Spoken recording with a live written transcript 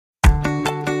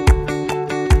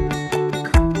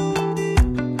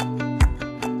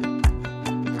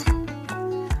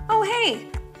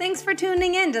Thanks for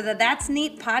tuning in to the That's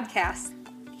Neat podcast.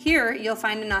 Here, you'll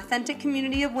find an authentic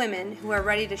community of women who are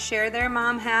ready to share their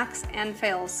mom hacks and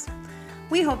fails.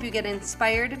 We hope you get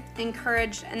inspired,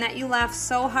 encouraged, and that you laugh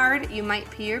so hard you might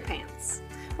pee your pants.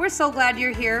 We're so glad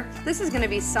you're here. This is going to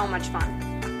be so much fun.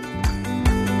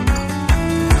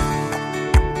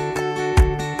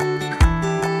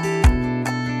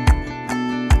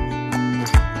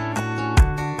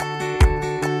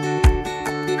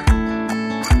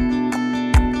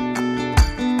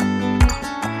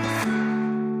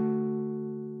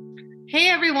 Hey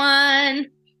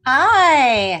everyone.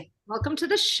 Hi. Welcome to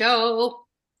the show.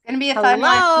 It's going to be a fun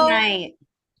one tonight.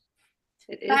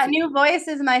 That new voice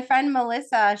is my friend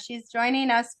Melissa. She's joining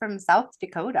us from South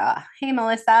Dakota. Hey,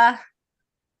 Melissa.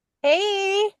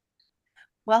 Hey.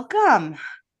 Welcome.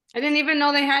 I didn't even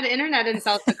know they had internet in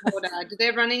South Dakota. Do they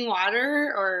have running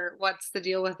water or what's the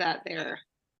deal with that there?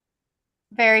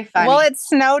 Very funny. Well, it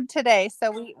snowed today,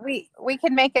 so we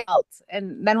can make it out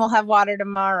and then we'll have water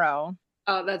tomorrow.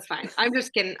 Oh, that's fine. I'm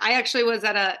just kidding. I actually was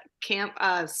at a camp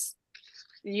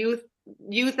youth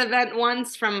event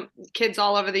once from kids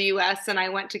all over the US, and I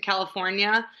went to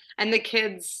California, and the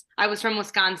kids, I was from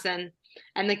Wisconsin,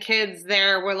 and the kids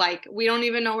there were like, we don't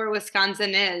even know where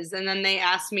Wisconsin is. And then they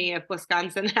asked me if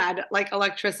Wisconsin had like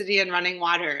electricity and running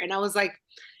water. And I was like,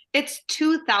 it's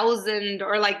 2000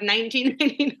 or like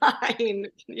 1999,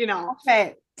 you know.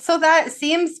 Okay. So that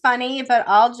seems funny, but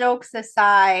all jokes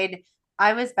aside,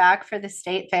 I was back for the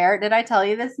state fair. Did I tell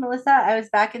you this, Melissa? I was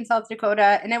back in South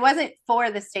Dakota, and it wasn't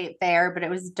for the state fair, but it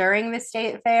was during the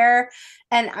state fair.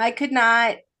 And I could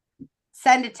not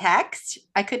send a text.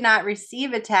 I could not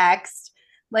receive a text.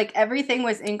 Like everything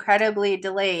was incredibly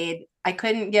delayed. I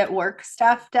couldn't get work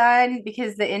stuff done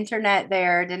because the internet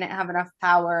there didn't have enough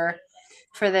power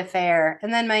for the fair.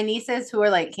 And then my nieces who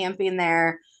were like camping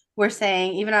there were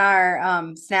saying even our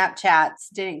Snapchats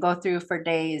didn't go through for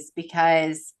days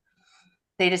because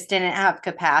they just didn't have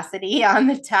capacity on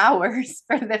the towers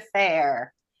for the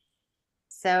fair.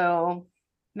 So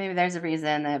maybe there's a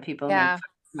reason that people make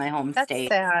my home state.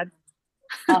 That's sad.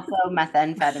 Also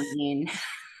methamphetamine.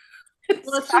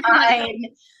 Well, fine.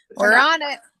 We're on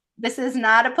it. This is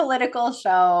not a political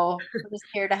show. We're just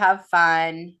here to have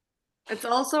fun. It's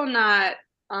also not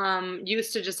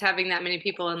used to just having that many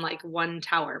people in like one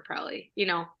tower, probably, you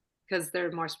know, because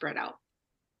they're more spread out.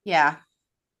 Yeah.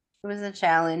 It was a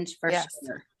challenge for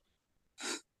sure.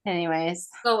 Anyways.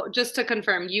 So just to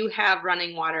confirm, you have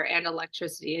running water and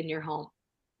electricity in your home.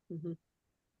 Mm-hmm.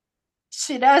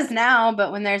 She does now,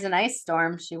 but when there's an ice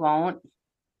storm, she won't.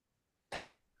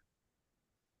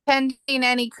 Pending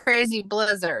any crazy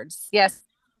blizzards. Yes.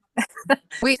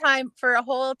 We time for a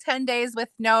whole 10 days with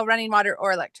no running water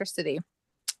or electricity.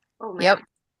 Oh, man. Yep.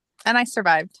 And I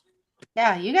survived.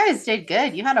 Yeah, you guys did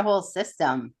good. You had a whole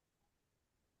system.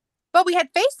 But we had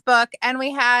Facebook and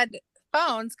we had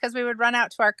phones because we would run out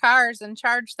to our cars and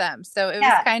charge them. So it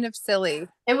was kind of silly.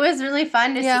 It was really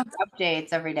fun to see updates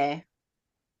every day.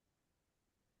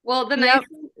 Well, the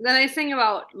nice thing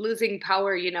about losing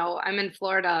power, you know, I'm in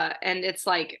Florida, and it's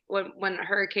like when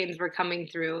hurricanes were coming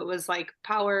through, it was like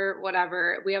power,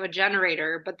 whatever. We have a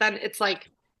generator, but then it's like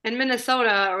in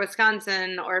Minnesota or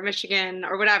Wisconsin or Michigan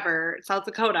or whatever, South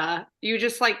Dakota, you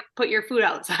just like put your food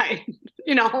outside,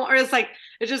 you know, or it's like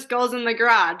it just goes in the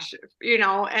garage, you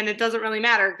know, and it doesn't really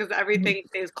matter because everything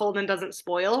stays cold and doesn't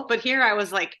spoil. But here I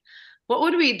was like, what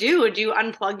would we do? Do you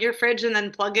unplug your fridge and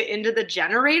then plug it into the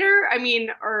generator? I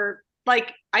mean, or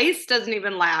like ice doesn't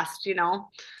even last, you know?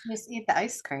 Just eat the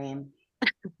ice cream.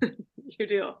 You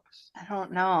do. I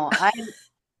don't know.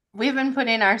 We've been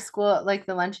putting our school, like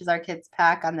the lunches our kids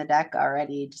pack on the deck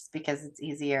already just because it's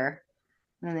easier.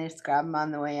 And then they just grab them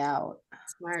on the way out.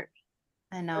 Smart.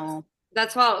 I know.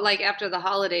 That's why, like, after the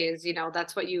holidays, you know,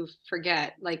 that's what you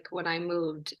forget. Like when I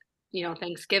moved, you know,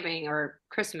 Thanksgiving or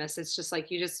Christmas, it's just like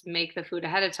you just make the food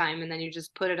ahead of time and then you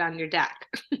just put it on your deck.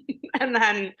 And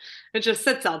then it just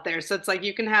sits out there. So it's like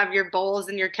you can have your bowls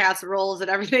and your casseroles and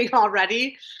everything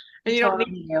already. And you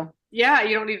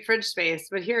don't need fridge space.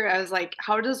 But here I was like,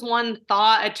 how does one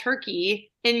thaw a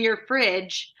turkey in your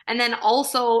fridge and then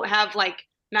also have like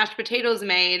mashed potatoes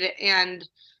made and,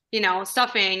 you know,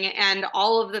 stuffing and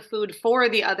all of the food for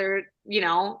the other, you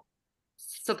know,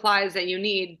 supplies that you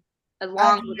need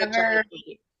along with the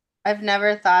turkey? I've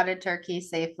never thawed a turkey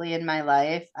safely in my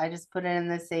life. I just put it in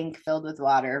the sink filled with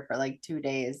water for like 2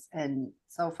 days, and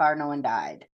so far no one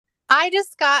died. I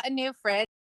just got a new fridge.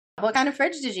 What kind of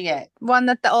fridge did you get? One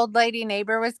that the old lady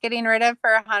neighbor was getting rid of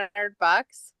for $100.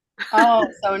 Oh,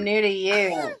 so new to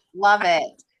you. Love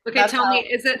it. Okay, tell me,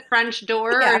 is it French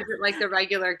door or is it like the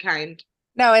regular kind?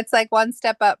 No, it's like one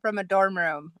step up from a dorm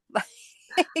room.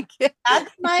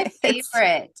 That's my It's-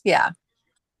 favorite. Yeah.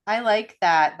 I like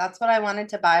that. That's what I wanted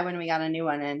to buy when we got a new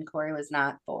one, and Corey was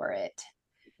not for it.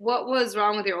 What was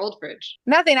wrong with your old fridge?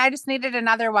 Nothing. I just needed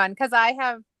another one because I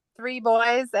have 3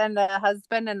 boys and a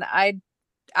husband, and I've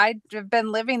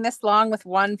been living this long with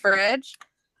one fridge.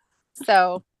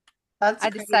 So That's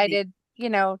I crazy. decided,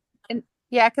 and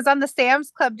yeah, because on the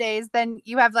Sam's Club days, then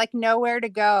you have like nowhere to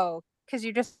go because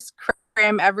you just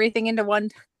cram everything into one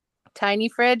tiny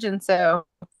fridge. And so,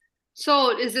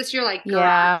 So is this your like garage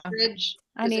yeah, fridge?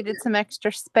 I Is needed some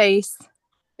extra space.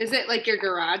 is it like your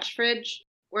garage fridge?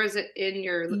 Or is it in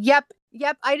your Yep.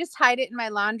 I just hide it in my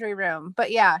laundry room.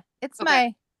 But yeah, it's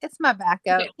Okay. my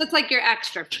backup. Okay, that's like your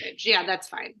extra fridge. Yeah, that's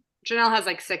fine. Janelle has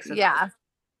like 6 of Yeah.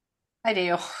 I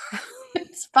do.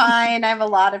 It's fine. I have a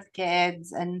lot of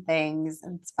kids and things.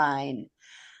 It's fine.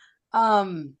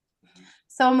 Um,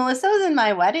 so Melissa was in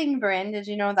my wedding, Bryn. Did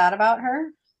you know that about her?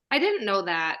 I didn't know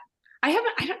that. I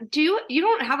don't you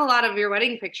don't have a lot of your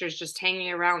wedding pictures just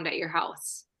hanging around at your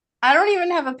house. I don't even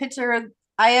have a picture.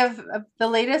 I have the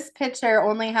latest picture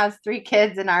only has 3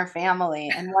 kids in our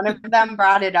family, and one of them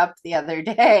brought it up the other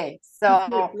day.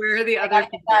 So Where are the I other got to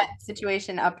get people? that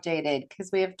situation updated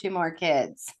because we have 2 more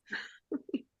kids.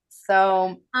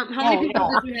 So How yeah, many we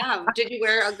people don't. did you have? Did you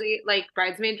wear ugly like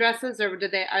bridesmaid dresses or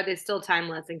are they still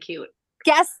timeless and cute?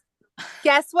 Guess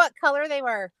what color they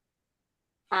were?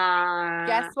 Uh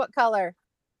Guess what color?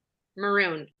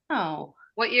 Maroon. Oh,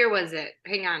 What year was it?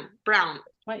 Hang on. Brown.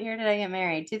 what year did I get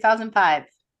married? 2005.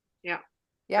 Yeah.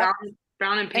 Yep.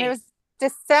 Brown and And pink. it was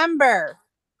December.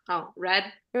 Oh, red?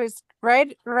 It was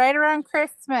right around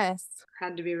Christmas.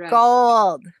 Had to be red.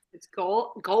 Gold. It's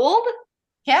gold. Gold?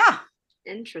 Yeah,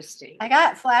 Interesting. I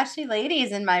got flashy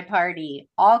ladies in my party,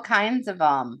 all kinds of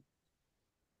them,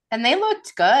 and they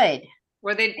looked good.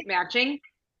 Were they matching?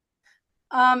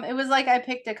 It was like I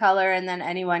picked a color and then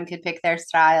anyone could pick their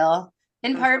style.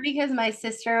 In part because my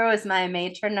sister was my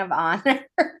matron of honor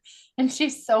and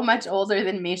she's so much older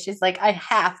than me. She's like, I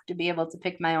have to be able to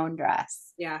pick my own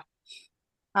dress. Yeah.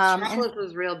 And, Chocolate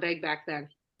was real big back then.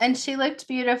 and she looked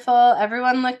beautiful.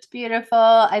 Everyone looked beautiful.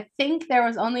 I think there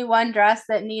was only one dress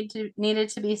that needed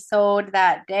to be sewed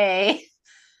that day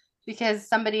because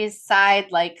somebody's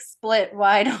side like split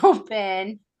wide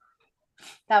open.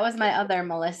 That was my other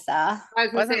Melissa. I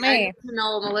was gonna say, Wasn't I me. need to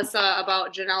know Melissa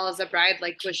about Janelle as a bride.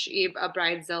 Like, was she a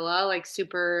bridezilla, like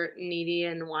super needy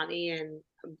and wanty and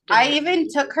I even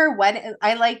took her wedding.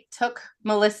 I like took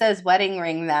Melissa's wedding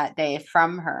ring that day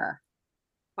from her.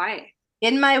 Why?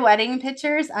 In my wedding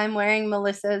pictures, I'm wearing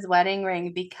Melissa's wedding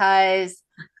ring because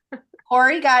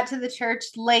Corey got to the church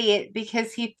late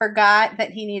because he forgot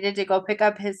that he needed to go pick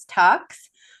up his tux.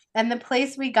 And the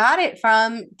place we got it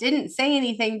from didn't say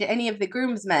anything to any of the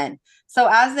groomsmen. So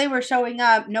as they were showing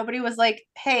up, nobody was like,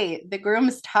 hey, the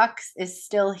groom's tux is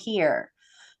still here.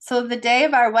 So the day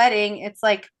of our wedding, it's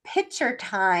like picture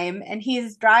time, and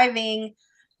he's driving.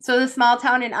 So the small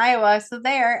town in Iowa. So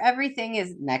there, everything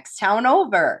is next town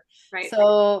over. Right.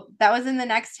 So that was in the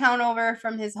next town over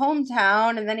from his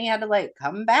hometown. And then he had to like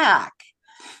come back.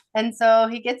 And so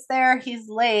he gets there, he's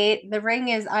late. The ring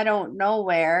is I don't know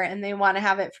where, and they want to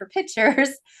have it for pictures.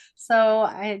 So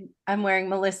I'm wearing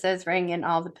Melissa's ring in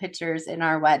all the pictures in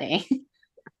our wedding.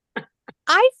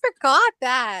 I forgot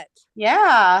that.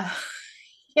 Yeah.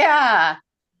 Yeah.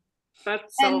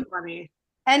 That's so funny.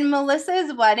 And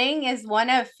Melissa's wedding is one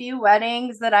of few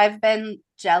weddings that I've been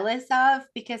jealous of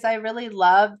because I really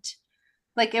loved,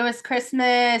 like, it was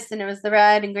Christmas and it was the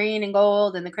red and green and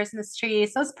gold and the Christmas tree.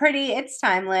 So it's pretty, it's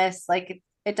timeless. Like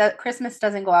it does, Christmas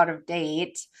doesn't go out of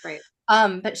date. Right.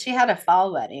 But she had a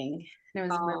fall wedding and it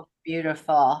was really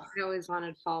beautiful. I always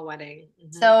wanted fall wedding.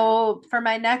 Mm-hmm. So for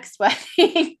my next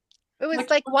wedding, it was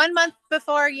like 1 month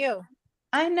before you.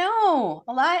 I know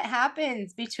a lot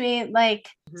happens between like,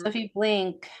 so if you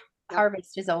blink,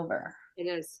 harvest is over. It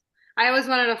is. I always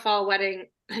wanted a fall wedding.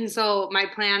 And so my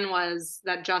plan was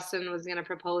that Justin was going to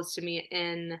propose to me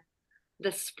in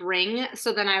the spring.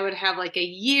 So then I would have like a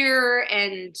year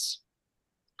and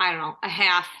I don't know, a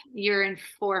half year and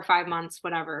 4 or 5 months,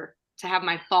 whatever, to have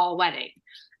my fall wedding.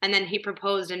 And then he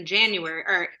proposed in January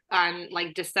or on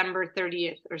like December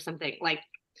 30th or something like,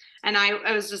 and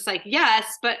I was just like,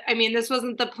 yes, but I mean, this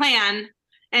wasn't the plan.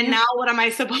 And now what am I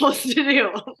supposed to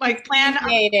do? Like plan.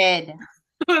 Deviated.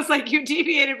 It was like you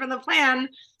deviated from the plan.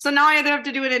 So now I either have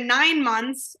to do it in 9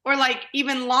 months or like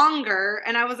even longer.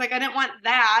 And I was like, I didn't want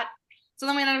that. So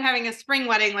then we ended up having a spring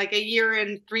wedding, like a year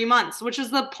and 3 months, which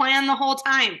is the plan the whole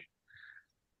time.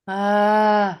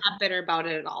 Not bitter about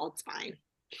it at all. It's fine.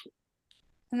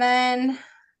 And then,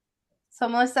 so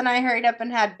Melissa and I hurried up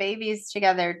and had babies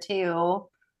together too.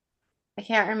 I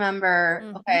can't remember.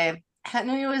 Mm-hmm. Okay.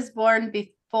 Henry was born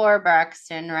before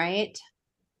Braxton, right?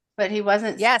 But he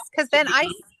wasn't. Yes, because then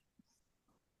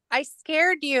I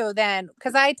scared you then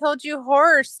because I told you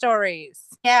horror stories.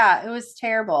 Yeah, it was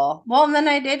terrible. Well, and then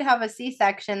I did have a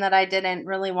C-section that I didn't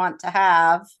really want to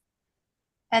have.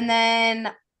 And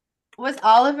then with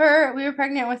Oliver, we were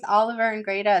pregnant with Oliver and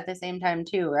Greta at the same time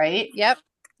too, right? Yep.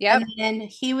 Yep. And then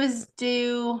he was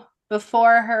due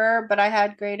before her, but I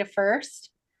had Greta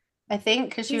first, I think,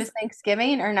 because she was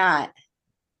Thanksgiving or not.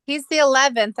 He's the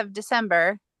 11th of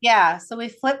December. Yeah, so we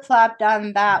flip-flopped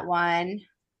on that one.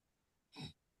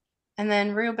 And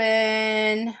then Ruben,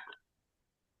 and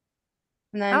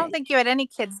I don't then think you had any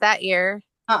kids that year.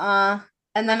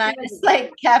 and then I just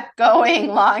like kept going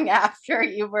long after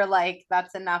you were like,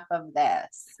 that's enough of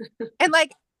this. And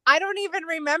like, I don't even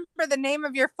remember the name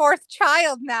of your fourth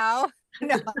child now.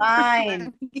 No.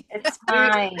 Fine. It's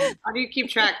fine. How do you keep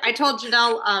track? I told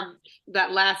Janelle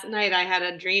that last night I had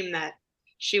a dream that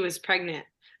she was pregnant.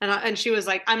 And she was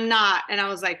like, I'm not. And I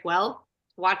was like, well,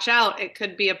 watch out. It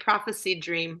could be a prophecy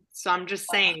dream. So I'm just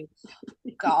saying.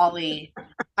 Golly.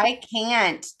 I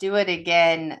can't do it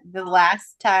again. The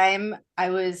last time I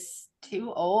was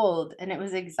too old and it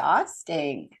was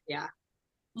exhausting. Yeah.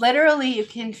 Literally, you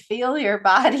can feel your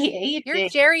body aging. You're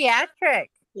geriatric.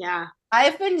 Yeah.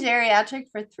 I've been geriatric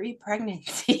for 3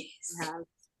 pregnancies. Yeah.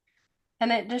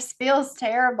 And it just feels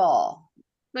terrible.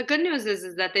 The good news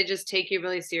is that they just take you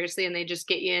really seriously and they just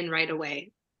get you in right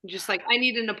away. Just like, I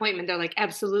need an appointment. They're like,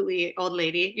 absolutely, old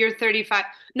lady. You're 35.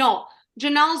 No,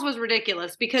 Janelle's was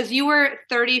ridiculous because you were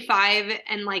 35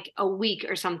 and like a week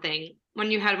or something when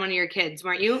you had one of your kids,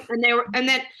 weren't you? And they were, and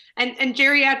then, and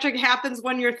geriatric happens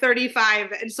when you're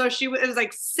 35. And so it was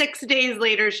like 6 days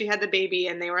later, she had the baby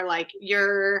and they were like,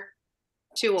 you're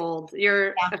too old.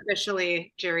 You're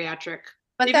officially geriatric.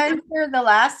 But then for the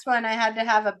last one, I had to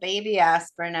have a baby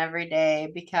aspirin every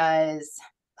day because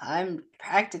I'm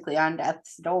practically on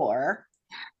death's door.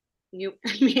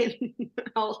 I mean,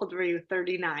 how old were you?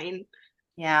 39?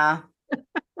 Yeah.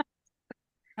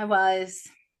 I was.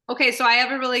 Okay, so I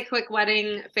have a really quick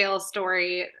wedding fail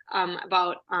story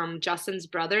about Justin's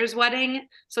brother's wedding.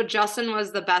 So Justin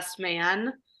was the best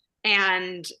man.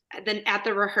 And then at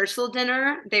the rehearsal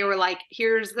dinner, they were like,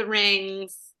 here's the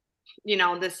rings. You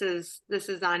know, this is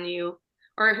on you.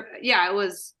 Or yeah, it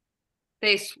was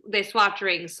they swapped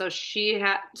rings. So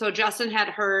Justin had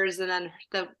hers and then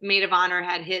the maid of honor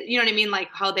had his, you know what I mean? Like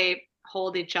how they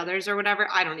hold each other's or whatever.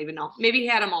 I don't even know. Maybe he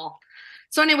had them all.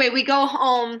 So anyway, we go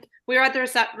home. We were at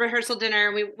the rehearsal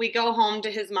dinner. We go home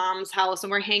to his mom's house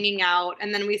and we're hanging out.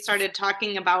 And then we started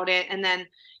talking about it. And then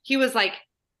he was like,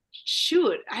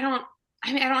 shoot, I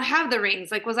don't have the rings.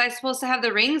 Like, was I supposed to have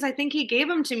the rings? I think he gave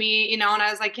them to me, you know? And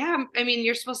I was like, yeah, I mean,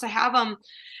 you're supposed to have them.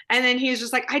 And then he's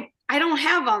just like, I don't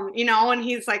have them, you know? And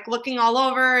he's like looking all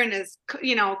over in his,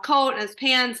 you know, coat and his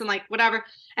pants and like whatever.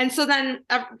 And so then,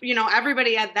 you know,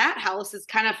 everybody at that house is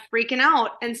kind of freaking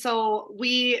out. And so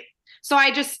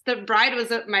the bride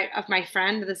was of my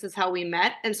friend. This is how we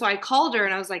met. And so I called her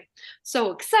and I was like,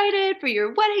 so excited for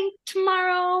your wedding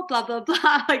tomorrow, blah, blah,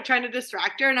 blah, like trying to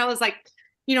distract her. And I was like,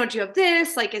 you know, do you have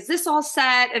this? Like, is this all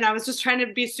set? And I was just trying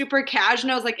to be super casual.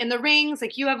 And I was like, in the rings,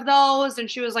 like you have those. And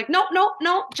she was like, nope, nope,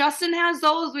 nope. Justin has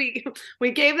those.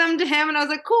 We gave them to him. And I was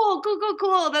like, cool.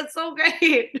 That's so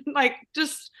great. Like,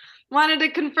 just wanted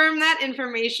to confirm that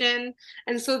information.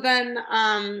 And so then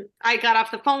I got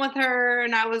off the phone with her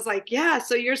and I was like, yeah,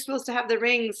 so you're supposed to have the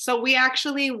rings. So we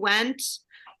actually went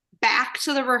back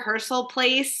to the rehearsal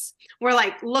place. We're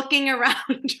like looking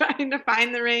around trying to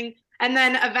find the ring. And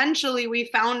then eventually we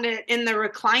found it in the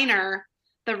recliner,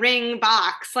 the ring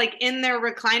box, like in their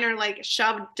recliner, like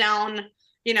shoved down,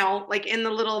 you know, like in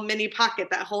the little mini pocket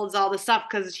that holds all the stuff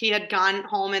because he had gone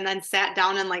home and then sat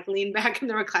down and like leaned back in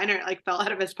the recliner. It like fell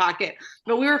out of his pocket.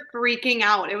 But we were freaking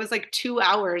out. It was like 2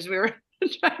 hours. We were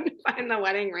trying to find the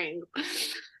wedding ring.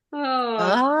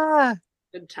 Oh,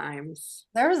 good times.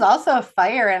 There was also a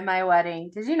fire at my wedding.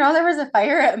 Did you know there was a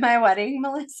fire at my wedding,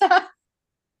 Melissa?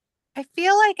 I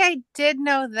feel like I did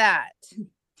know that.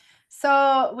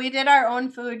 So we did our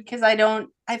own food because I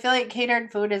feel like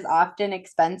catered food is often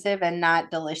expensive and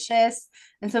not delicious.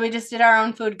 And so we just did our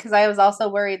own food because I was also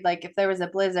worried like if there was a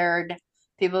blizzard,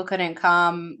 people couldn't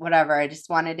come, whatever. I just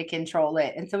wanted to control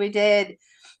it. And so it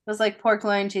was like pork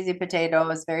loin, cheesy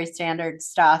potatoes, very standard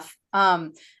stuff.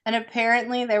 And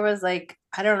apparently there was like,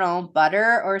 I don't know,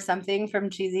 butter or something from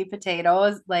cheesy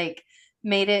potatoes, like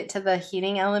made it to the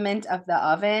heating element of the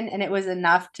oven and it was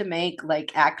enough to make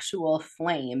like actual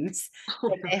flames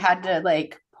that they had to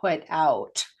like put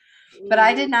out. But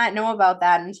I did not know about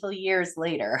that until years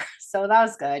later. So that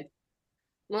was good.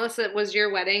 Melissa, was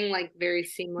your wedding like very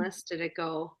seamless? Did it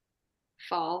go?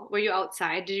 Fall? Were you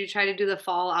outside? Did you try to do the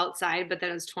fall outside, but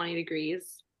then it was 20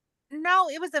 degrees? No,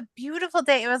 it was a beautiful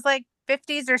day. It was like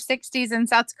 50s or 60s in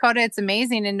South Dakota. It's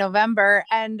amazing in November.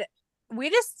 And we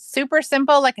just super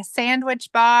simple, like a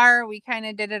sandwich bar. We kind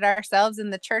of did it ourselves in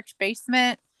the church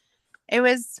basement. It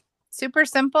was super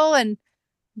simple. And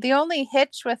the only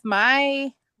hitch with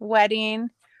my wedding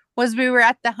was we were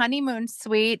at the honeymoon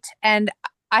suite and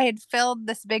I had filled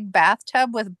this big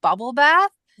bathtub with bubble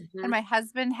bath. And Mhm. my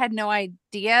husband had no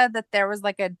idea that there was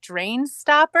like a drain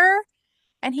stopper.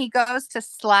 And he goes to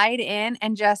slide in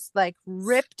and just like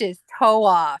ripped his toe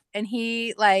off. And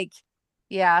he like,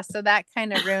 yeah, so that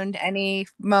kind of ruined any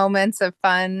moments of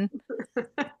fun.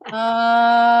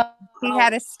 Uh, He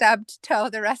had a stubbed toe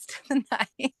the rest of the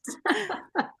night.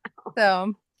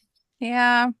 So,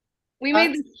 yeah. We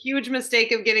made this huge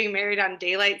mistake of getting married on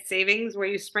daylight savings where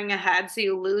you spring ahead so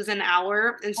you lose an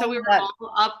hour. And so we were that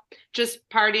all up just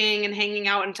partying and hanging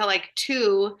out until like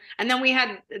 2. And then we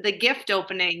had the gift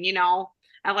opening,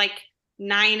 at like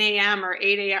 9 a.m. or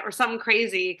 8 a.m. or something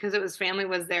crazy because it was family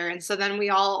was there. And so then we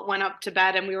all went up to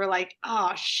bed and we were like,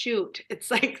 oh, shoot,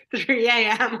 it's like 3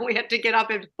 a.m. We had to get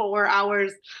up in 4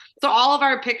 hours. So all of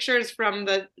our pictures from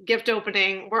the gift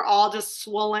opening were all just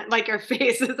swollen, like our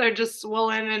faces are just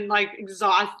swollen and like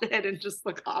exhausted and just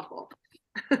look awful.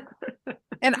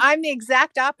 And I'm the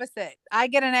exact opposite. I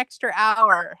get an extra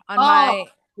hour on Oh, on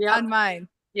yep, mine.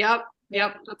 yep, Yeah.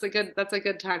 yep. That's a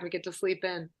good time to get to sleep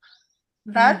in.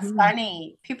 That's Mhm.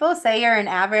 funny. People say you're an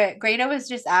average. Greta was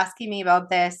just asking me about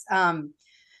this.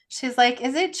 She's like,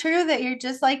 "Is it true that you're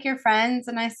just like your friends?"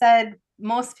 And I said,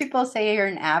 "Most people say you're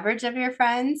an average of your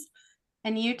friends,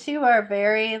 and you two are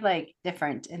very like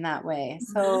different in that way.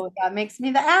 Mhm. So that makes me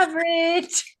the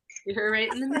average." You're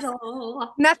right in the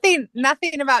middle.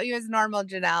 Nothing about you is normal,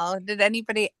 Janelle. Did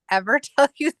anybody ever tell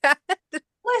you that?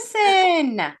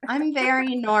 Listen, I'm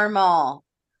very normal.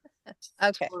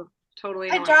 Okay.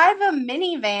 Totally I normal. drive a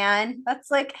minivan.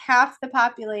 That's like half the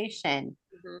population.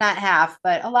 Mhm. Not half,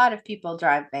 but a lot of people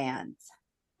drive vans.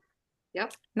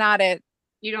 Yep. Not it.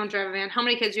 You don't drive a van. How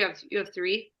many kids you have? You have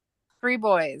 3? 3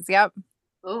 boys. Yep.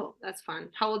 Oh, that's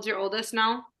fun. How old's your oldest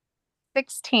now?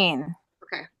 16.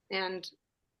 Okay. And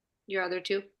your other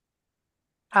 2?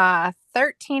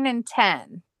 13 and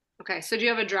 10. Okay. So do you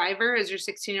have a driver? Is your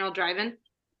 16-year-old driving?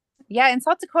 Yeah, in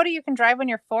South Dakota, you can drive when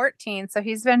you're 14. So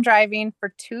he's been driving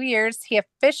for 2 years. He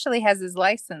officially has his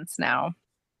license now.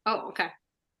 Oh, okay.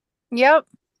 Yep.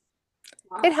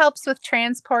 Wow. It helps with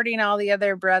transporting all the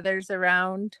other brothers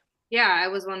around. Yeah, I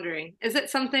was wondering. Is it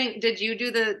something, did you do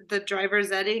the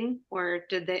driver's editing or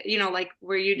did they, like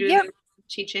were you doing Yep. the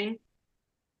teaching?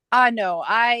 No,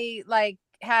 I like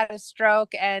had a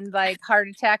stroke and like heart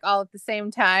attack all at the same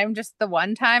time. Just the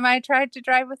one time I tried to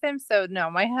drive with him. So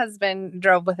no, my husband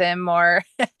drove with him more.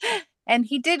 And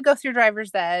he did go through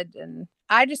driver's ed. And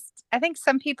I think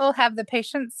some people have the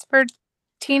patience for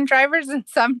teen drivers and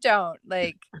some don't.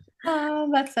 Like, Oh,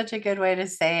 that's such a good way to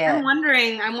say I'm it.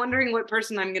 wondering, I'm wondering what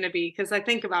person I'm going to be because I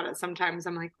think about it sometimes.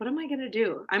 I'm like, what am I going to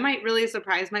do? I might really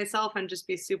surprise myself and just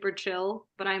be super chill,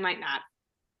 but I might not.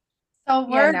 So yeah,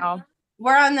 we're no.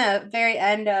 we're on the very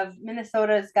end of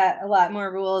Minnesota's got a lot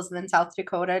more rules than South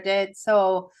Dakota did.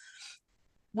 So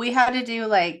we had to do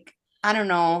like, I don't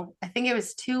know, I think it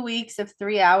was 2 weeks of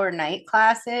 3-hour night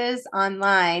classes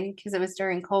online because it was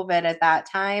during COVID at that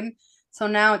time. So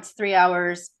now it's 3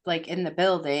 hours like in the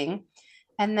building.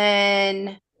 And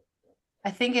then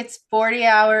I think it's 40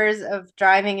 hours of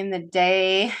driving in the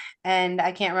day, and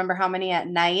I can't remember how many at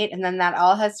night. And then that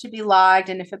all has to be logged.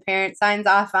 And if a parent signs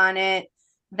off on it,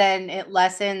 then it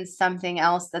lessens something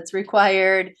else that's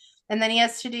required. And then he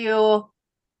has to do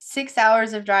 6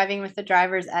 hours of driving with the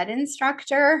driver's ed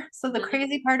instructor. So the Mhm.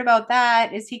 crazy part about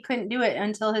that is he couldn't do it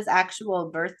until his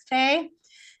actual birthday.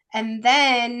 And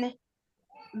then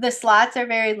the slots are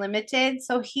very limited.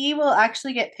 So he will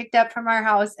actually get picked up from our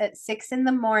house at 6 in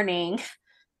the morning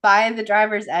by the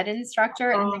driver's ed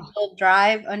instructor, and they Oh, will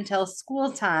drive until school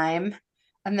time.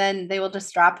 And then they will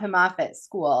just drop him off at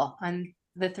school on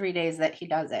the 3 days that he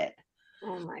does it.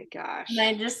 oh my And gosh.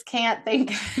 I just can't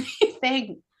think of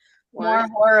anything more Worse.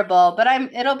 horrible. But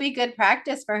it'll be good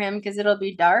practice for him because it'll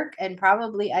be dark and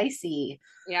probably icy.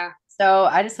 Yeah. So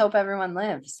I just hope everyone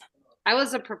lives. I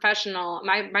was a professional.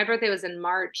 My birthday was in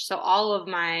March, so all of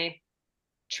my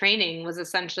training was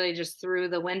essentially just through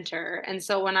the winter. And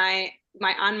so when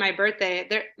my birthday,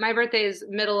 my birthday is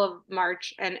middle of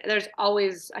March and there's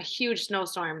always a huge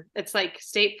snowstorm. It's like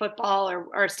state football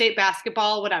or state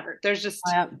basketball, whatever. There's just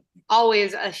Yeah.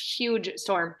 always a huge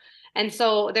storm. And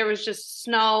so there was just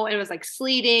snow, and it was like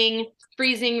sleeting,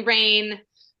 freezing rain.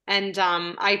 And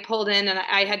I pulled in and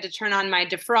I had to turn on my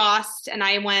defrost, and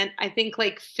I went, I think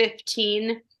like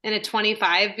 15 in a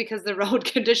 25 because the road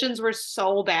conditions were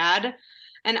so bad.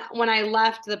 And when I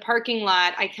left the parking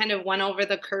lot, I kind of went over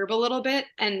the curb a little bit,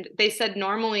 and they said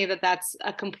normally that's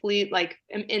a complete like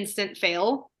an instant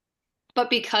fail. But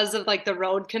because of like the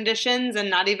road conditions and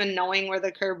not even knowing where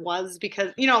the curb was,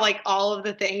 because, like all of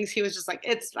the things, he was just like,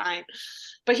 it's fine.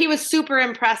 But he was super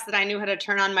impressed that I knew how to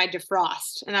turn on my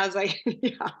defrost. And I was like,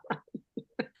 yeah,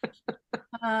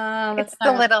 It's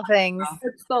the little things.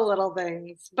 it's the little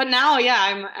things. But now,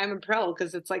 yeah, I'm a pro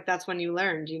because it's like that's when you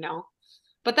learned.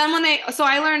 But then so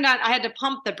I learned that I had to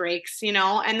pump the brakes, and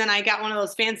then I got one of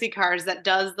those fancy cars that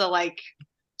does the like,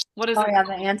 what is Oh it? yeah,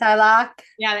 the anti-lock.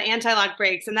 Yeah, the anti-lock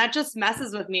brakes. And that just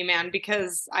messes with me, man,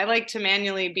 because I like to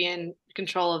manually be in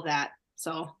control of that.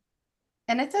 So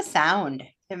And it's a sound.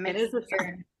 It makes is a it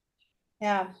weird.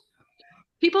 Yeah.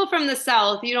 people from the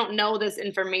South, you don't know this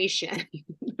information.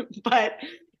 But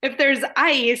if there's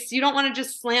ice, you don't want to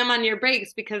just slam on your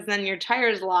brakes because then your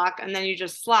tires lock and then you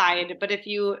just slide. But if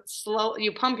you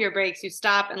pump your brakes, you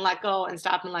stop and let go and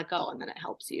stop and let go, and then it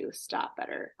helps you stop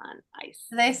better on ice.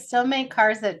 Do they still make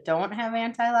cars that don't have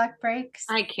anti-lock brakes?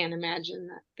 I can't imagine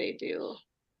that they do.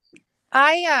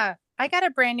 I got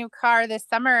a brand new car this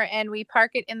summer and we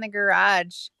park it in the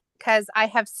garage because I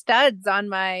have studs on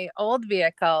my old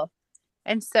vehicle.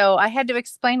 And so I had to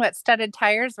explain what studded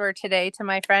tires were today to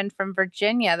my friend from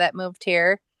Virginia that moved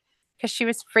here because she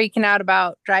was freaking out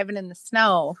about driving in the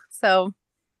snow. So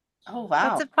Oh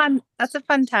wow. that's a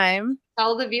fun time.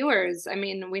 Tell the viewers. I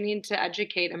mean, we need to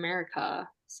educate America.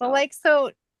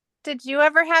 So did you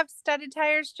ever have studded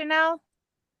tires, Janelle?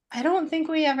 I don't think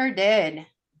we ever did.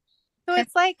 So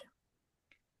it's like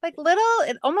little,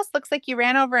 it almost looks like you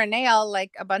ran over a nail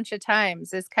like a bunch of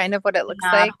times is kind of what it looks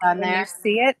like when you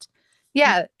see it.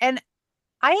 Yeah. And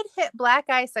I had hit black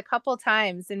ice a couple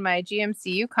times in my GMC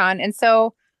Yukon. And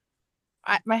so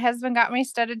my husband got me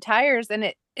studded tires, and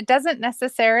it doesn't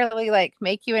necessarily like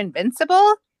make you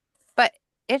invincible, but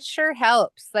it sure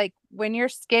helps. Like when you're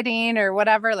skidding or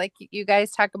whatever, like you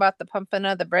guys talk about the pumping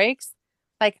of the brakes.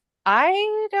 Like,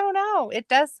 I don't know. It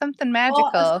does something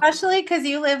magical. Well, especially because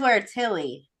you live where it's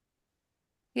hilly.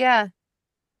 Yeah.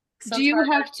 So do you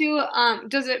have to,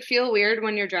 does it feel weird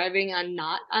when you're driving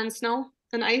not on snow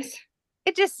and ice?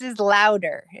 It just is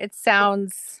louder. It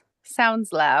sounds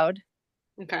loud.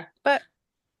 Okay. But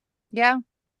yeah.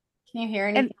 Can you hear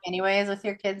anything anyways with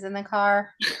your kids in the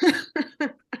car? I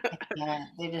can't.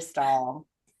 They just all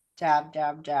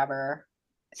jabber.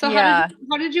 So yeah.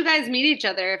 How did you guys meet each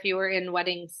other if you were in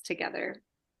weddings together?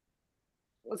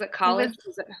 Was it college?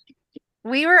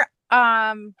 We were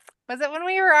was it when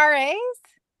we were RAs?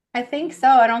 I think so.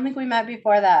 I don't think we met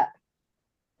before that.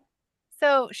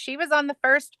 So she was on the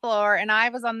first floor and I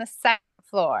was on the second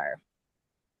floor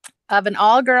of an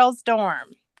all-girls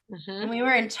dorm. Mm-hmm. And we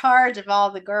were in charge of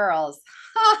all the girls.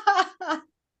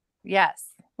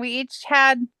 Yes. We each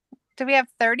had, do we have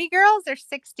 30 girls or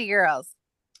 60 girls?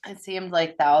 It seemed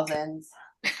like thousands.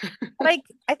 Like,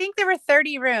 I think there were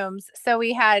 30 rooms. So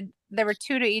there were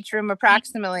 2 to each room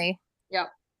approximately. Yep.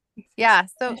 Yeah.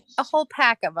 So a whole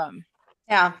pack of them.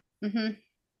 Yeah. Mm-hmm.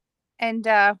 And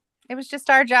it was just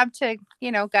our job to,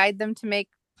 guide them to make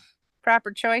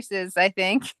proper choices, I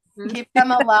think. Keep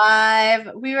them alive.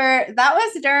 That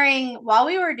was while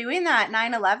we were doing that,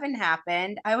 9/11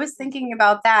 happened. I was thinking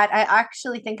about that. I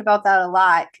actually think about that a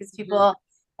lot because people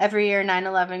every year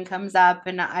 9/11 comes up,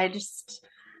 and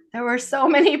there were so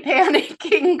many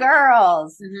panicking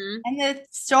girls. Mm-hmm. And the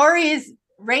stories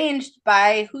ranged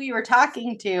by who you were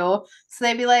talking to. So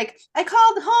they'd be like, I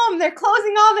called home. They're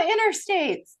closing all the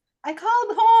interstates. I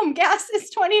called home. Gas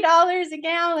is $20 a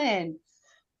gallon.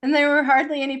 And there were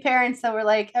hardly any parents that were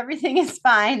like, everything is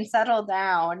fine. Settle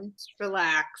down. Just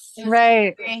relax.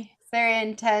 Right. Very, very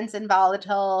intense and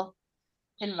volatile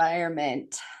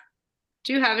environment.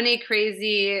 Do you have any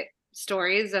crazy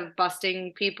stories of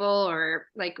busting people or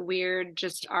like weird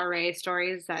just RA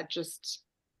stories that just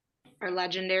are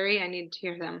legendary? I need to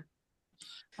hear them.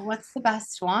 What's the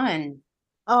best one?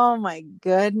 Oh my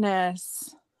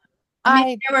goodness. I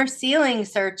mean, there were ceiling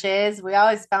searches. We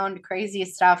always found crazy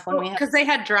stuff when because they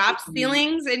had drop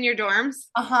ceilings in your dorms.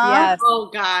 Yes. Oh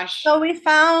gosh. So we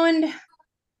found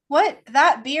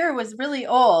that beer was really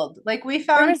old. Like we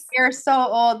found beer so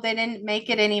old they didn't make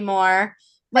it anymore.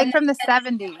 Like from the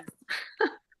 70s.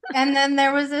 And then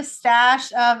there was a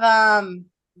stash of how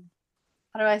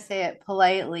do I say it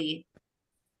politely?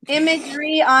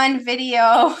 Imagery on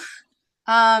video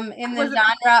in the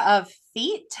genre of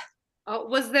feet. Oh,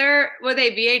 were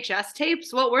they VHS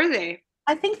tapes? What were they?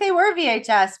 I think they were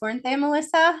VHS, weren't they,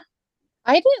 Melissa?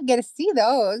 I didn't get to see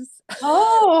those.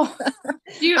 Oh,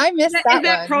 I missed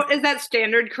that one. Is that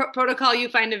standard protocol? You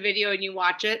find a video and you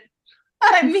watch it?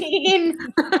 I mean,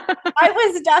 I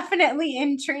was definitely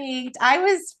intrigued. I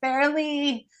was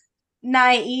fairly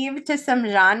naive to some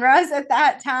genres at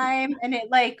that time, and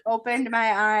it like opened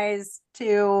my eyes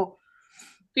to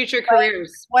Future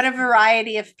careers. what a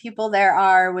variety of people there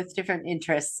are with different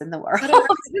interests in the world.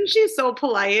 Isn't she so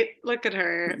polite? Look at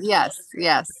her. Yes.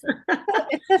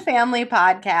 It's a family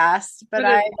podcast, but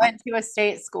I went to a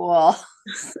state school.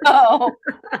 So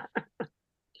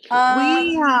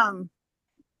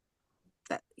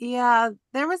yeah,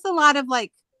 there was a lot of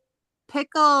like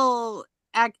pickle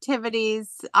activities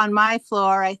on my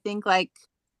floor. I think like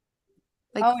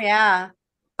oh yeah,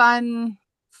 fun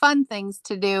things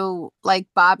to do, like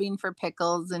bobbing for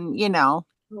pickles and Oh,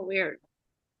 weird.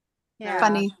 Yeah.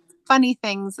 funny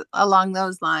things along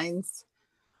those lines.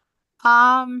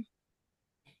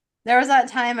 There was that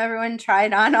time everyone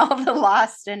tried on all the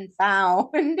lost and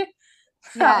found.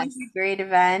 That was a great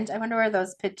event. I wonder where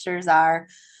those pictures are.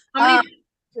 I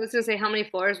was gonna say, how many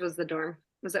floors was the dorm?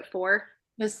 Was it 4?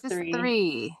 It was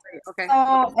three. Okay.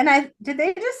 Oh, and did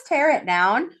they just tear it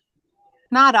down?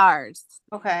 Not ours.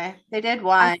 Okay, they did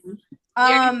one.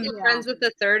 You're friends with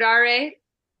the third RA?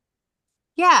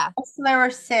 Yeah. So there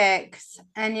were 6,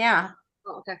 and yeah.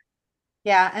 Oh, okay.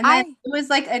 Yeah, and then it was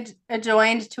like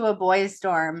adjoined to a boys'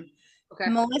 dorm. Okay.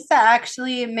 Melissa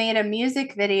actually made a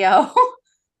music video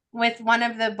with one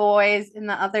of the boys in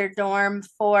the other dorm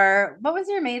for, what was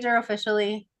your major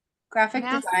officially? Graphic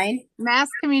design? Mass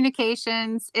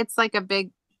communications. It's like a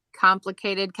big,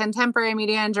 complicated contemporary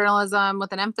media and journalism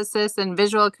with an emphasis in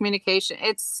visual communication.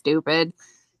 It's stupid.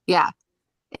 Yeah.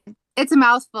 It's a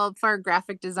mouthful for a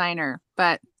graphic designer,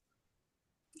 but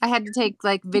I had to take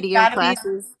like video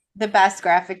classes. The best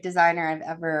graphic designer I've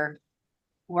ever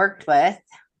worked with.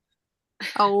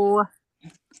 Oh,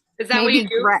 is that what you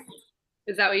do?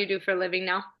 Is that what you do for a living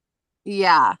now?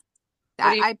 Yeah,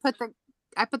 I put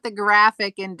the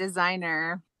graphic in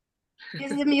designer.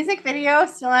 Is the music video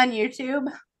still on YouTube?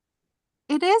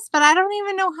 It is, but I don't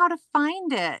even know how to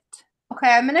find it.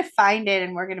 Okay, I'm gonna find it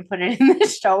and we're gonna put it in the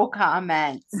show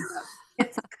comments.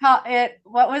 It's called it.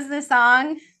 What was the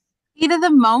song? Heat of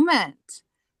the Moment.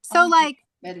 So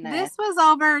goodness. This was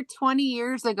over 20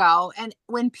 years ago, and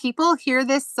when people hear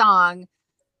this song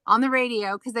on the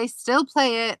radio, because they still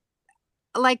play it,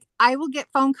 like I will get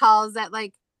phone calls at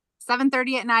like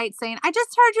 7:30 at night saying, I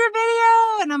just heard your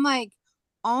video, and I'm like,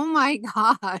 oh my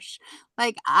gosh,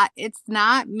 like it's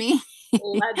not me.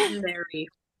 Legendary.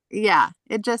 Yeah,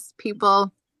 it just,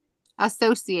 people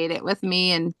associate it with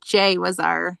me, and Jay was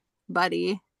our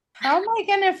buddy. How am I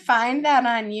gonna find that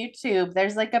on YouTube?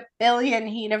 There's like a billion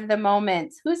Heat of the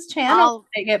Moments. Whose channel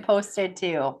did it get posted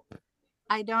to?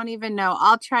 I don't even know.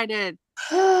 I'll try to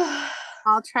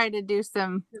do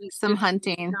some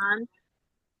hunting.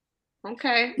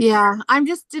 Okay. Yeah, I'm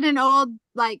just in an old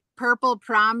like purple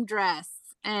prom dress,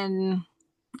 and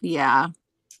yeah,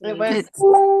 it was.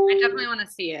 I definitely want to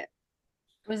see it.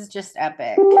 It was just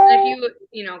epic. If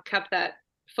you kept that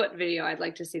foot video, I'd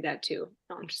like to see that too.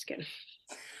 No, I'm just kidding.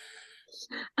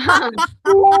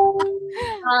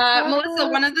 Melissa,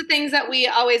 one of the things that we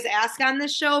always ask on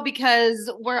this show,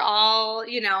 because we're all,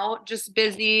 just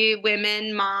busy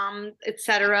women, mom,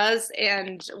 etc.,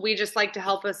 and we just like to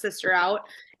help a sister out,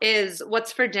 is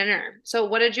what's for dinner. So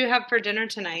what did you have for dinner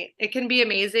tonight? It can be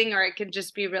amazing or it can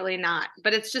just be really not,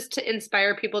 but it's just to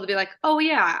inspire people to be like, oh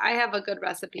yeah, I have a good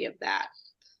recipe of that.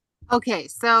 Okay,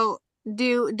 so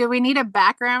do we need a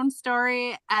background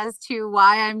story as to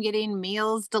why I'm getting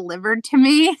meals delivered to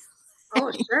me?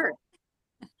 Oh, sure.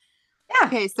 Yeah.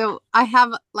 Okay, so I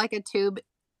have like a tube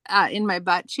in my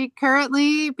butt cheek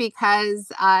currently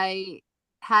because I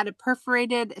had a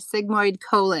perforated sigmoid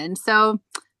colon. So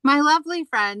my lovely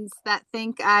friends that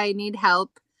think I need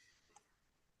help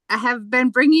have been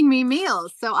bringing me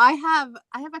meals. So I have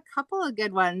a couple of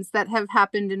good ones that have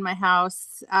happened in my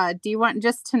house. Do you want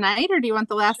just tonight, or do you want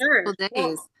the last couple days?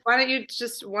 Well, why don't you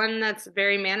just one that's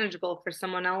very manageable for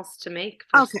someone else to make?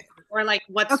 Okay. Or like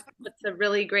what's a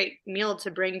really great meal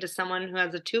to bring to someone who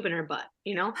has a tube in her butt?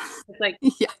 It's like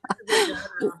yeah.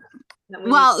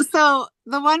 Well, so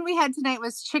the one we had tonight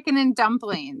was chicken and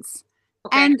dumplings.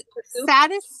 Okay. And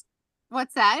saddest,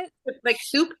 what's that? Like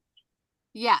soup?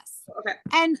 Yes. Okay.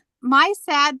 And my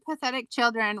sad, pathetic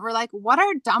children were like, what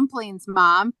are dumplings,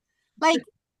 Mom? Like,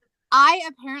 I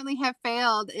apparently have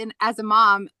failed as a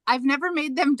mom. I've never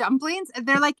made them dumplings. And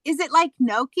they're like, is it like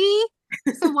gnocchi?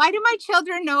 So why do my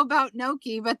children know about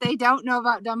gnocchi, but they don't know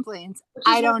about dumplings?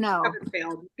 I don't know. Haven't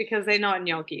failed because they know what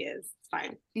gnocchi is. It's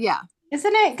fine. Yeah.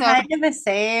 Isn't it kind of the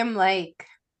same, like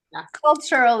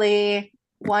culturally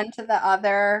one to the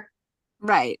other.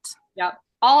 Right. Yep.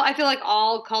 I feel like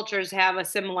all cultures have a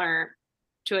similar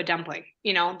to a dumpling.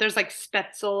 You know, there's like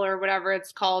Spätzle or whatever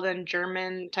it's called in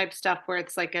German type stuff where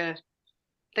it's like a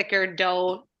thicker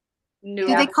dough Do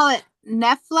they call it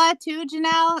Nefla too,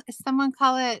 Janelle? Does someone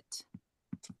call it?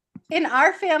 In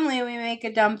our family, we make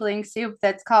a dumpling soup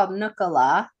that's called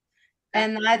Nucala.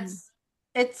 And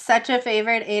it's such a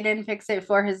favorite. Aiden picks it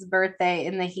for his birthday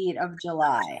in the heat of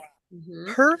July.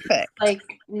 Perfect. Like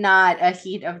not a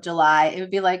heat of July. It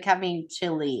would be like having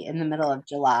chili in the middle of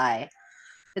July.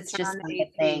 It's just not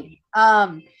a thing.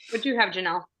 What'd you have,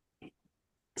 Janelle?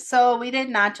 So we did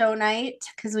nacho night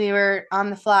because we were on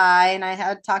the fly and I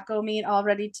had taco meat all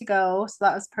ready to go. So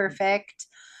that was perfect.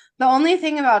 The only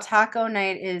thing about taco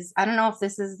night is I don't know if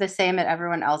this is the same at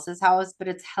everyone else's house, but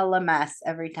it's hella mess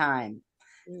every time.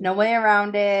 No way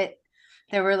around it.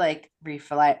 There were like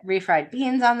refried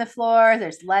beans on the floor.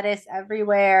 There's lettuce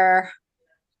everywhere.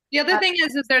 The other thing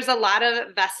is there's a lot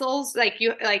of vessels. Like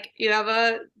you have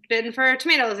a bin for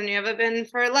tomatoes and you have a bin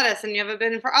for lettuce and you have a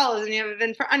bin for olives and you have a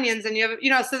bin for onions and you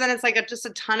have so then it's like just a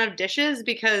ton of dishes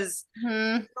because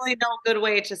there's really no good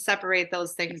way to separate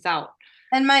those things out.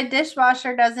 And my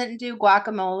dishwasher doesn't do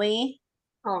guacamole.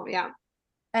 Oh yeah.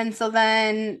 And so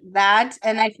then that,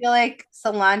 and I feel like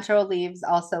cilantro leaves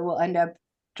also will end up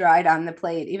dried on the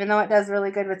plate, even though it does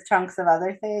really good with chunks of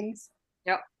other things.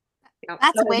 Yep.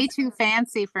 That's way too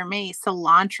fancy for me.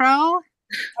 Cilantro?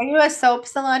 Are you a soap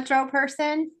cilantro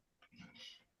person?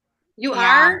 You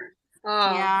are?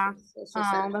 Oh, yeah. That's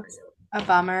a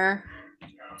bummer.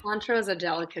 Cilantro is a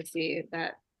delicacy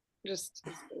that just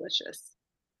is delicious.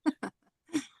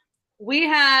 We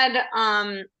had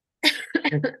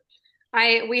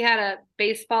we had a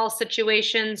baseball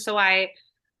situation, so I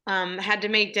had to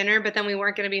make dinner, but then we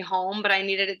weren't going to be home, but I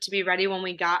needed it to be ready when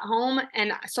we got home.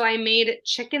 And so I made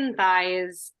chicken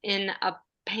thighs in a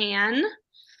pan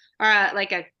or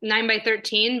like a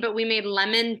 9x13, but we made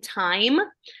lemon thyme.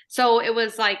 So it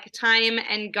was like thyme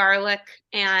and garlic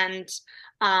and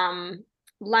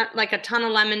like a ton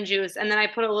of lemon juice. And then I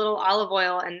put a little olive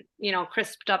oil and,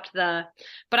 crisped up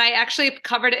but I actually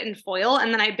covered it in foil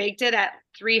and then I baked it at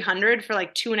 300 for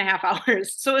like 2.5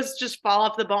 hours. So it's just fall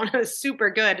off the bone. It was super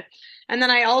good. And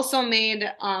then I also made,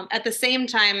 at the same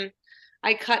time,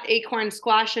 I cut acorn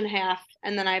squash in half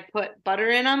and then I put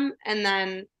butter in them and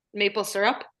then maple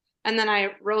syrup. And then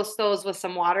I roast those with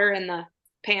some water in the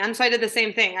pan. So I did the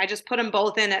same thing. I just put them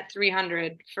both in at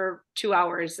 300 for 2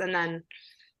 hours. And then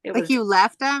you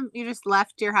left them? You just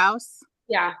left your house?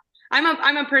 Yeah.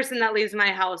 I'm a person that leaves my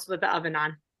house with the oven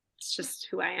on. It's just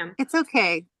who I am. It's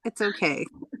okay. It's okay.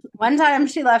 One time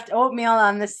she left oatmeal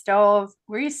on the stove.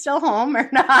 Were you still home or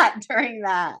not during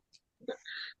that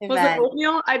event? Was it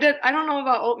oatmeal? I don't know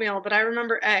about oatmeal, but I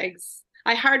remember eggs.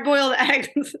 I hard boiled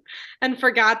eggs and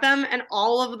forgot them and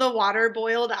all of the water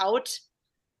boiled out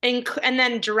and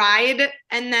then dried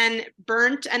and then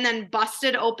burnt and then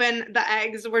busted open. The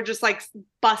eggs were just like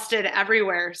busted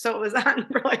everywhere. So it was on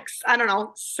for like, I don't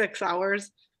know, 6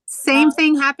 hours. Same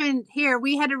thing happened here.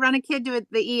 We had to run a kid to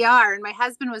the ER and my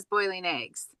husband was boiling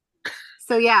eggs.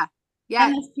 So yeah.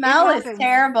 And the smell is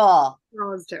terrible. The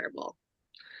smell is terrible.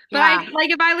 But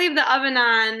if I leave the oven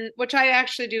on, which I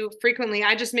actually do frequently,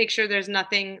 I just make sure there's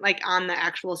nothing like on the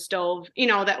actual stove,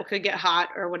 that could get hot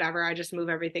or whatever. I just move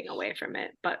everything away from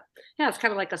it. But yeah, it's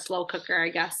kind of like a slow cooker, I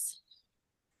guess.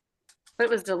 But it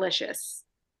was delicious.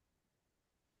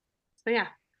 So yeah.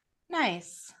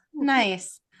 Nice.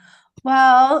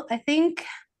 Well, I think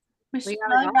we should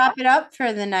wrap it up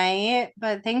for the night.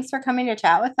 But thanks for coming to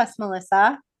chat with us,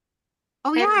 Melissa.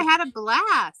 Oh yeah, I had a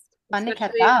blast. Fun to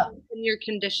catch up. In your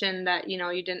condition that, you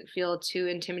didn't feel too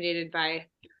intimidated by,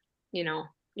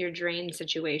 your drain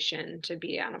situation to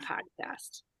be on a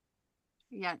podcast.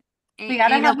 Yeah. We got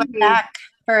to have you back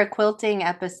for a quilting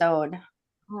episode.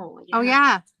 Oh, yeah. Oh,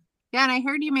 yeah. Yeah, and I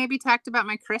heard you maybe talked about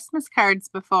my Christmas cards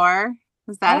before.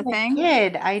 Was that a thing?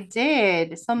 I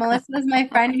did. So Melissa is my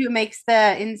friend who makes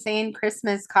the insane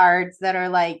Christmas cards that are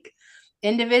like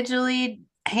individually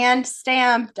hand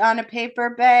stamped on a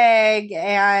paper bag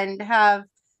and have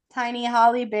tiny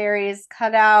holly berries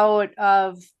cut out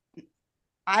of,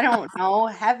 I don't know,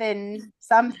 heaven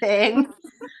something.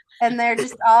 And they're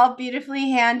just all beautifully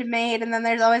handmade. And then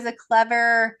there's always a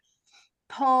clever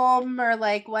poem, or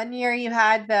like one year you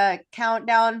had the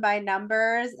countdown by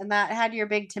numbers and that had your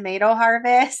big tomato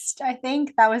harvest. I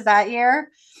think that was that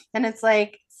year. And it's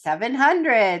like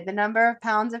 700, the number of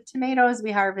pounds of tomatoes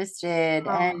we harvested,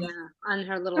 and on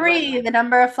her little 3, the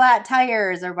number of flat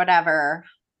tires or whatever.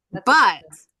 But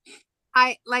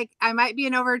I might be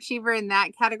an overachiever in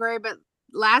that category, but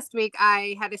last week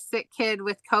I had a sick kid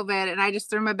with COVID and I just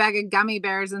threw him a bag of gummy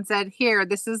bears and said, here,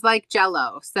 this is like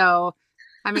Jello. So,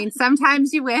 I mean,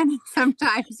 sometimes you win,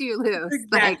 sometimes you lose.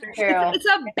 Exactly. Like, True. It's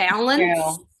a balance.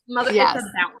 True. Mother, Yes. it's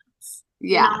a balance.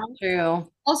 yeah. True.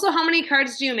 Also, how many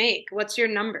cards do you make? What's your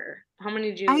number? How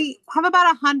many do you? I have about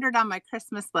 100 on my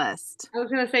Christmas list. I was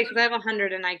gonna say because I have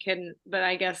 100 and I couldn't, but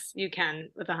I guess you can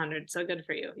with 100. So good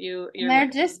for you. And they're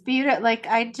just beautiful. Like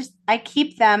I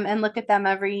keep them and look at them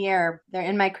every year. They're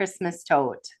in my Christmas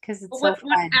tote because it's so fun.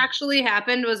 What actually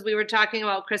happened was we were talking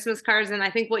about Christmas cards and I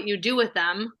think what you do with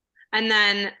them, and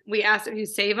then we asked if you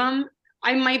save them.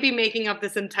 I might be making up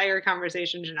this entire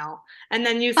conversation, Janelle. And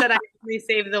then you said I only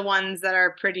save the ones that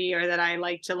are pretty or that I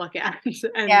like to look at.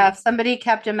 And yeah, if somebody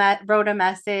wrote a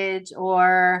message,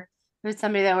 or it was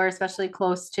somebody that we're especially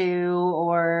close to,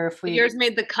 or if yours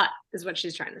made the cut, is what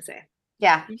she's trying to say.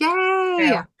 Yeah. Yay!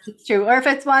 True. It's true. Or if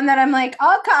it's one that I'm like,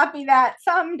 I'll copy that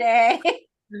someday.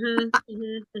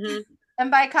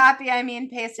 And by copy, I mean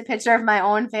paste a picture of my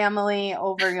own family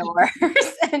over yours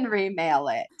and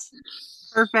remail it.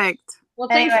 Perfect. Well,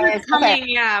 thanks for coming.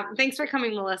 Okay. Yeah, thanks for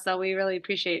coming, Melissa. We really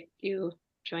appreciate you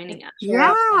joining us.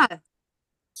 Yeah.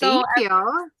 So, Thank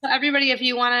you. So everybody, if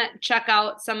you want to check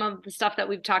out some of the stuff that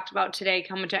we've talked about today,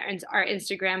 come to our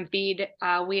Instagram feed.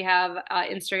 We have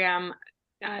an Instagram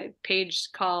page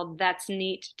called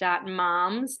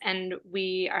that'sneat.moms, and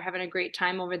we are having a great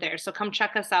time over there. So come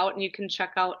check us out, and you can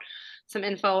check out some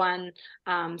info on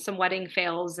some wedding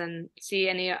fails and see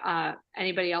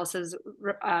anybody else's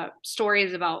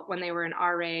stories about when they were an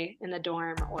RA in the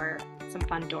dorm, or some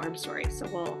fun dorm stories. So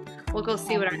we'll go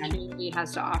see what our community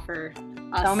has to offer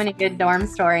us. So many good dorm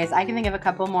stories. I can think of a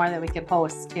couple more that we could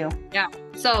post too. Yeah.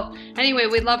 So anyway,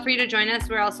 we'd love for you to join us.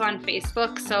 We're also on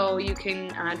Facebook, so you can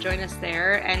join us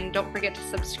there. And don't forget to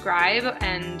subscribe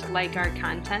and like our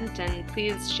content, and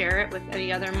please share it with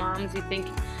any other moms you think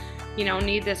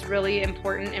need this really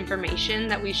important information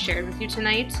that we shared with you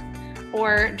tonight,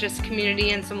 or just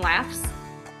community and some laughs.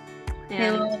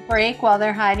 And a little break while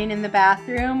they're hiding in the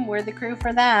bathroom. We're the crew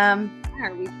for them.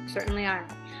 Yeah, we certainly are.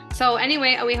 So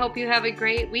anyway, we hope you have a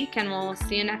great week, and we'll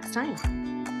see you next time.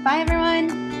 Bye,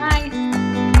 everyone. Bye.